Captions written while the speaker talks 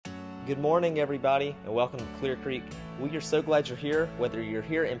Good morning, everybody, and welcome to Clear Creek. We are so glad you're here, whether you're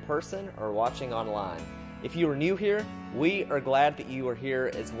here in person or watching online. If you are new here, we are glad that you are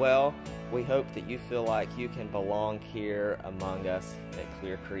here as well. We hope that you feel like you can belong here among us at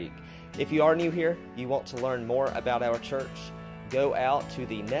Clear Creek. If you are new here, you want to learn more about our church, go out to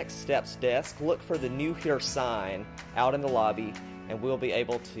the Next Steps desk, look for the New Here sign out in the lobby, and we'll be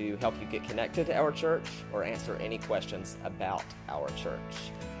able to help you get connected to our church or answer any questions about our church.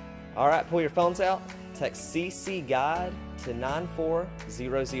 All right, pull your phones out, text CC Guide to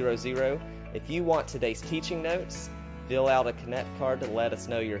 94000. If you want today's teaching notes, fill out a Connect card to let us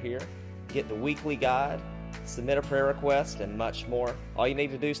know you're here, get the weekly guide, submit a prayer request, and much more. All you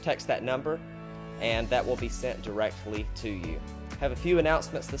need to do is text that number, and that will be sent directly to you. I have a few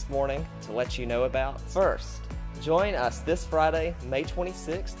announcements this morning to let you know about. First, join us this Friday, May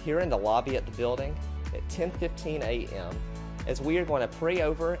 26th, here in the lobby at the building at 10:15 a.m. as we are going to pray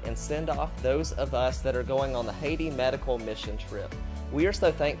over and send off those of us that are going on the Haiti medical mission trip. We are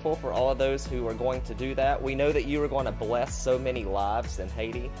so thankful for all of those who are going to do that. We know that you are going to bless so many lives in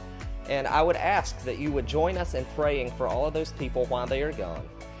Haiti, and I would ask that you would join us in praying for all of those people while they are gone.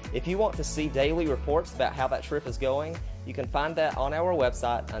 If you want to see daily reports about how that trip is going, you can find that on our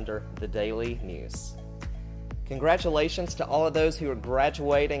website under the Daily News. Congratulations to all of those who are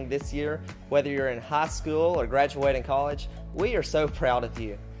graduating this year, whether you're in high school or graduating college. We are so proud of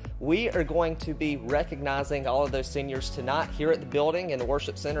you. We are going to be recognizing all of those seniors tonight here at the building in the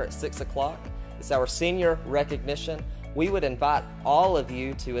worship center at 6 o'clock. It's our senior recognition. We would invite all of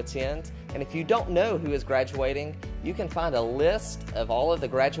you to attend. And if you don't know who is graduating, you can find a list of all of the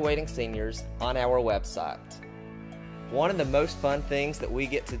graduating seniors on our website. One of the most fun things that we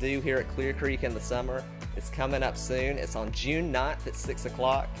get to do here at Clear Creek in the summer is coming up soon. It's on June 9th at 6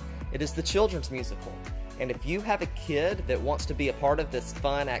 o'clock. It is the Children's Musical. And if you have a kid that wants to be a part of this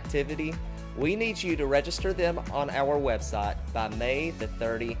fun activity, we need you to register them on our website by May the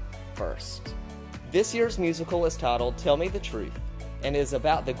 31st. This year's musical is titled Tell Me the Truth and is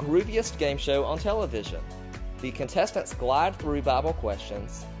about the grooviest game show on television. The contestants glide through Bible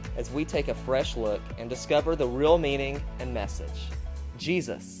questions as we take a fresh look and discover the real meaning and message: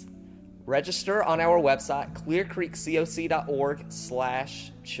 Jesus. Register on our website,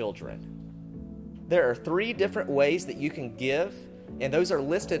 clearcreekcoc.org/children. There are 3 different ways that you can give, and those are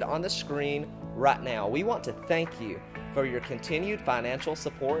listed on the screen right now. We want to thank you for your continued financial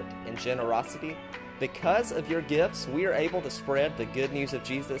support and generosity. Because of your gifts, we are able to spread the good news of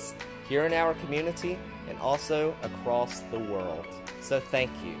Jesus here in our community and also across the world. So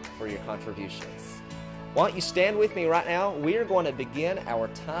thank you for your contributions. Why don't you stand with me right now? We are going to begin our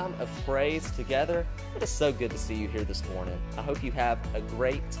time of praise together. It is so good to see you here this morning. I hope you have a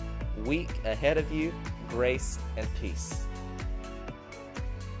great week ahead of you. Grace and peace.